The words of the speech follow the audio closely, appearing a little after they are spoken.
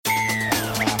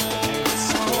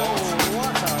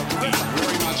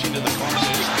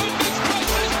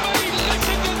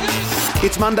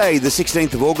It's Monday, the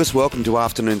 16th of August. Welcome to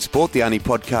Afternoon Sport, the only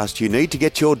podcast you need to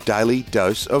get your daily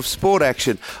dose of sport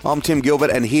action. I'm Tim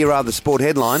Gilbert, and here are the sport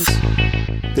headlines.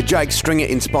 The Jake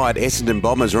Stringer-inspired Essendon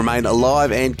Bombers remain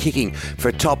alive and kicking for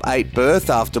a top 8 berth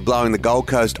after blowing the Gold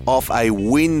Coast off a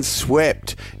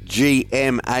windswept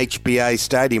GMHBA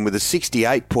Stadium with a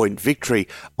 68-point victory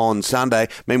on Sunday.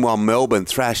 Meanwhile, Melbourne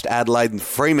thrashed Adelaide and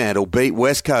Fremantle beat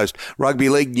West Coast. Rugby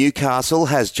League Newcastle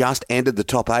has just entered the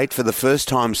top 8 for the first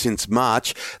time since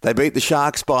March. They beat the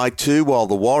Sharks by 2 while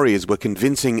the Warriors were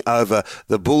convincing over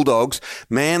the Bulldogs.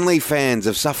 Manly fans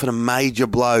have suffered a major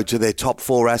blow to their top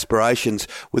 4 aspirations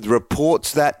with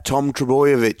reports that Tom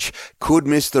Trbojevic could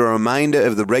miss the remainder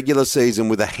of the regular season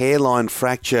with a hairline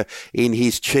fracture in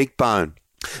his cheekbone.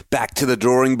 Back to the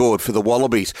drawing board for the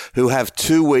Wallabies, who have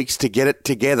 2 weeks to get it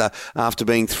together after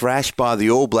being thrashed by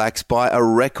the All Blacks by a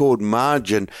record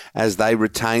margin as they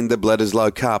retain the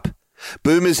Bledisloe Cup.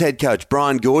 Boomers head coach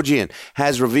Brian Goorjian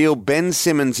has revealed Ben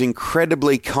Simmons'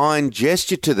 incredibly kind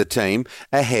gesture to the team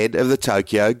ahead of the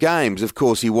Tokyo Games. Of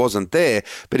course, he wasn't there,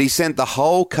 but he sent the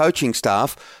whole coaching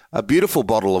staff a beautiful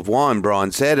bottle of wine,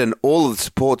 Brian said, and all of the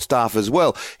support staff as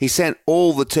well. He sent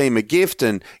all the team a gift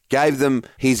and gave them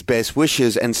his best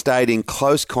wishes and stayed in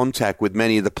close contact with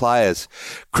many of the players.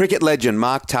 Cricket legend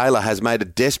Mark Taylor has made a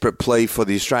desperate plea for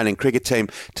the Australian cricket team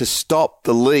to stop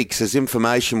the leaks as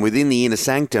information within the inner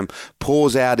sanctum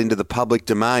pours out into the public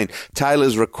domain.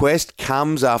 Taylor's request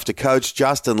comes after coach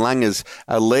Justin Langer's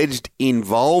alleged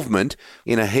involvement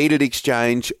in a heated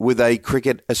exchange with a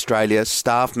Cricket Australia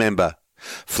staff member.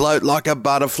 Float like a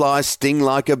butterfly, sting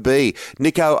like a bee.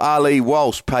 Nico Ali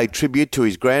Walsh paid tribute to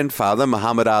his grandfather,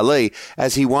 Muhammad Ali,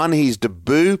 as he won his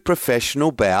debut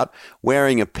professional bout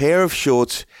wearing a pair of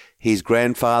shorts his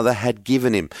grandfather had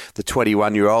given him. The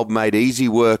 21-year-old made easy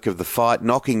work of the fight,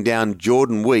 knocking down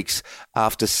Jordan Weeks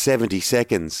after 70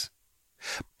 seconds.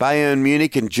 Bayern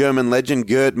Munich and German legend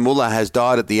Gerd Müller has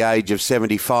died at the age of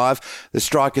 75. The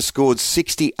striker scored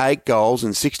 68 goals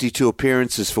and 62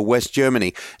 appearances for West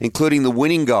Germany, including the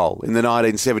winning goal in the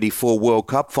 1974 World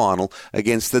Cup final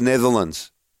against the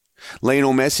Netherlands.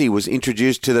 Lionel Messi was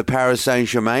introduced to the Paris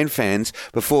Saint-Germain fans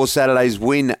before Saturday's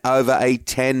win over a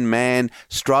 10-man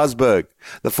Strasbourg.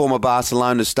 The former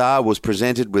Barcelona star was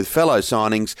presented with fellow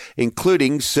signings,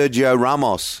 including Sergio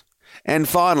Ramos. And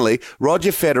finally, Roger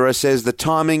Federer says the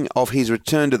timing of his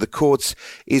return to the courts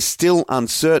is still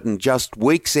uncertain, just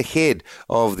weeks ahead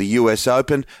of the US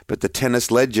Open, but the tennis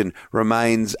legend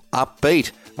remains upbeat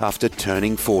after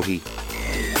turning 40.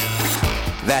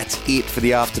 That's it for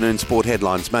the afternoon sport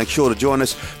headlines. Make sure to join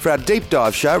us for our deep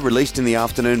dive show released in the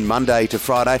afternoon Monday to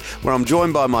Friday, where I'm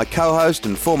joined by my co-host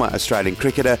and former Australian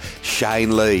cricketer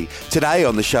Shane Lee. Today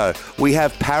on the show, we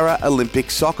have Paralympic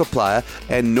soccer player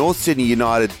and North Sydney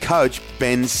United coach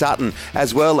Ben Sutton,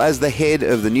 as well as the head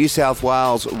of the New South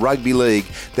Wales Rugby League,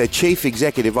 their Chief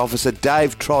Executive Officer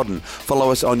Dave Trodden.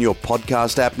 Follow us on your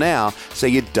podcast app now so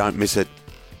you don't miss it.